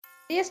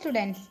Dear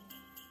students,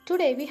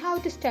 today we have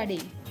to study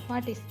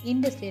what is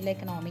industrial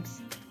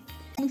economics.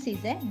 Economics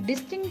is a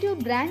distinctive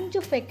branch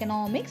of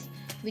economics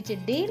which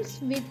deals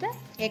with the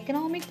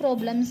economic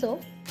problems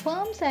of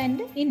firms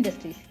and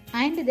industries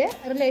and their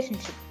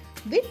relationship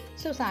with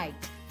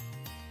society.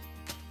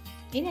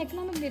 In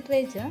economic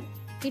literature,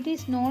 it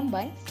is known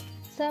by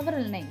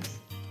several names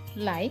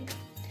like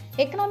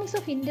economics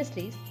of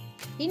industries,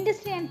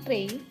 industry and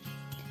trade,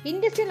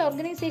 industrial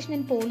organization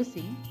and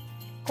policy,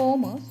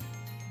 commerce,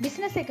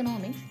 business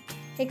economics,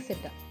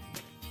 etc.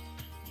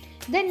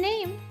 The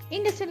name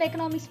industrial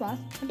economics was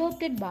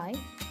adopted by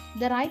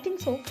the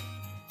writings of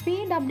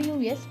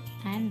P.W.S.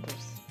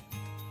 Andrews,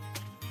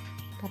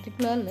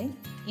 particularly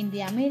in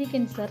the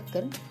American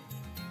circle,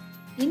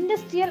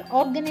 industrial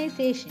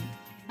organization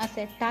as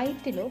a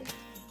title of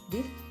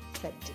this subject.